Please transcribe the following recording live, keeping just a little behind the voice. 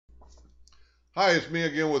Hi, it's me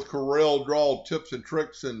again with Corel Draw Tips and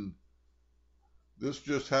Tricks, and this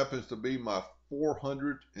just happens to be my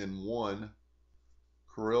 401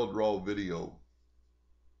 Corel Draw video.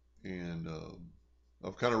 And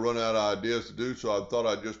I've kind of run out of ideas to do, so I thought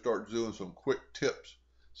I'd just start doing some quick tips.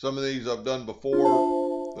 Some of these I've done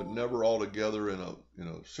before, but never all together in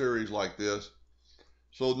a series like this.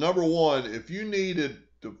 So number one, if you needed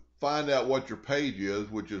to find out what your page is,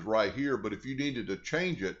 which is right here, but if you needed to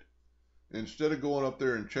change it, instead of going up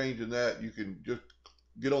there and changing that, you can just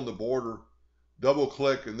get on the border, double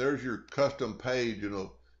click, and there's your custom page.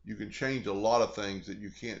 You can change a lot of things that you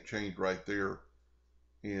can't change right there.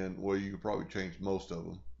 And well, you can probably change most of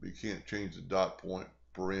them, but you can't change the dot point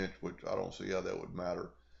per inch, which I don't see how that would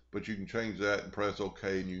matter. But you can change that and press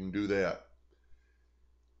OK, and you can do that.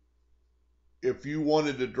 If you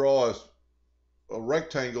wanted to draw a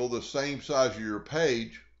rectangle the same size of your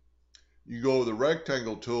page, you go to the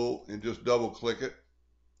rectangle tool and just double click it,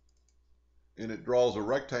 and it draws a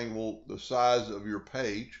rectangle the size of your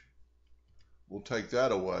page. We'll take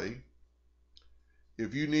that away.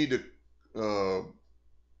 If you need to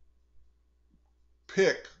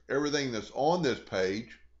pick everything that's on this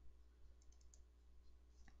page,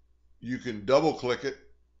 you can double click it,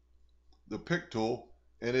 the pick tool,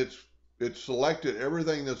 and it's selected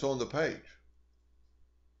everything that's on the page.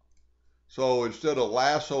 So instead of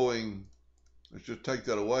lassoing, let's just take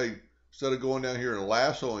that away. Instead of going down here and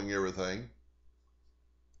lassoing everything,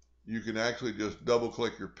 you can actually just double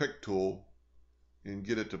click your pick tool and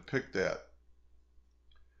get it to pick that.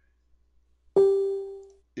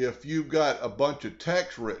 If you've got a bunch of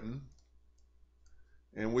text written,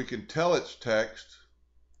 and we can tell it's text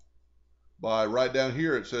by right down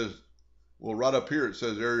here, it says, well, right up here it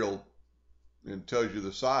says Arial and tells you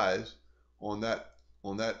the size on that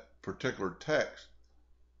particular text.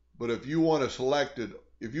 But if you want to select it,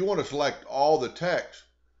 if you want to select all the text,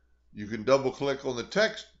 you can double click on the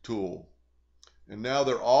text tool, and now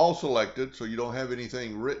they're all selected, so you don't have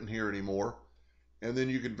anything written here anymore. And then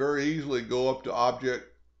you can very easily go up to Object,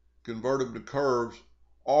 convert them to curves,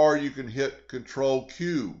 or you can hit Control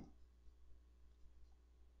Q.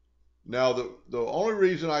 Now the only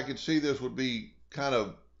reason I could see this would be kind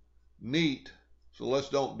of neat, so let's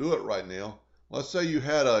don't do it right now. Let's say you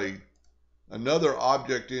had another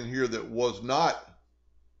object in here that was not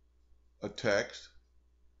a text.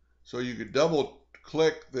 So you could double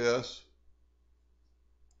click this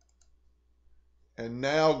and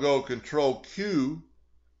now go Control Q.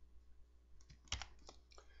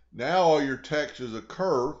 Now all your text is a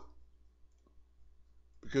curve,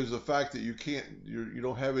 because of the fact that you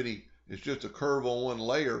don't have any, it's just a curve on one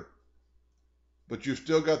layer, but you've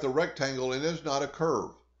still got the rectangle, and it's not a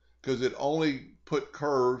curve because it only put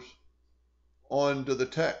curves onto the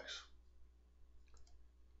text.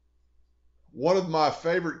 One of my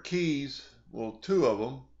favorite keys, well, two of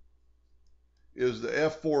them, is the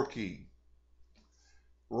F4 key.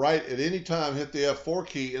 Right at any time, hit the F4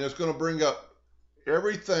 key, and it's going to bring up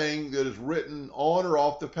everything that is written on or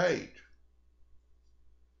off the page.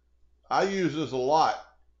 I use this a lot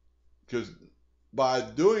because by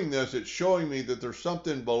doing this, it's showing me that there's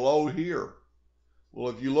something below here. Well,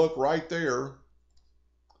 if you look right there,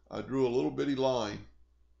 I drew a little bitty line.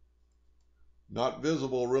 Not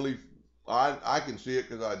visible really. I can see it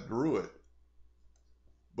because I drew it.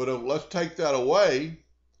 But let's take that away.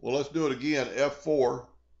 Well, let's do it again, F4.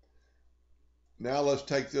 Now let's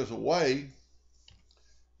take this away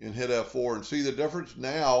and hit F4 and see the difference.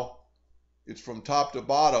 Now it's from top to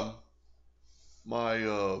bottom,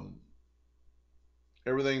 my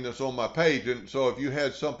everything that's on my page. And so if you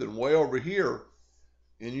had something way over here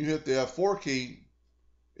and you hit the F4 key,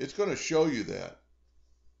 it's going to show you that.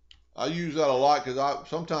 I use that a lot because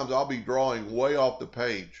sometimes I'll be drawing way off the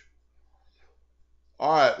page.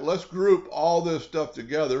 All right, let's group all this stuff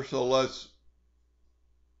together. So let's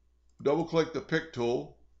double click the pick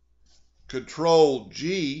tool, Control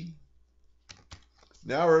G.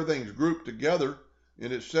 Now everything's grouped together,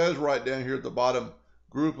 and it says right down here at the bottom,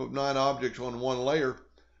 group of 9 objects on one layer.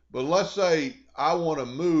 But let's say I want to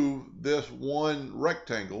move this one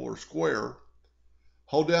rectangle or square.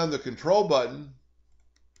 Hold down the control button,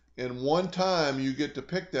 and one time you get to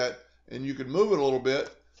pick that, and you can move it a little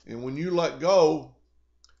bit, and when you let go,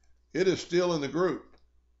 it is still in the group.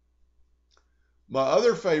 My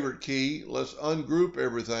other favorite key, let's ungroup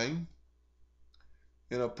everything,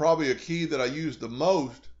 and probably a key that I use the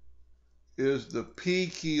most is the P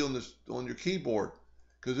key on your keyboard,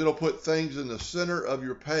 because it'll put things in the center of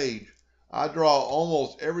your page. I draw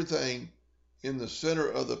almost everything in the center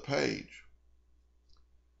of the page.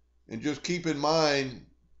 And just keep in mind,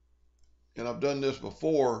 and I've done this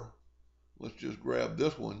before, let's just grab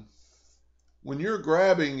this one. When you're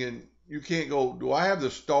grabbing and you can't go, do I have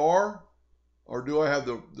the star or do I have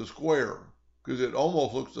the square? Because it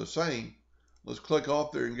almost looks the same. Let's click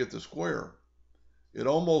off there and get the square. It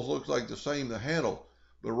almost looks like the same, the handle.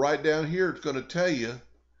 But right down here, it's going to tell you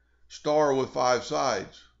star with 5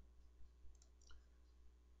 sides.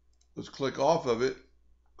 Let's click off of it.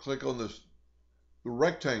 Click on the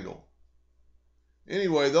rectangle.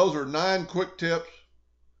 Anyway, those are 9 quick tips.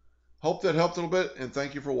 Hope that helped a little bit, and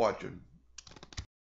thank you for watching.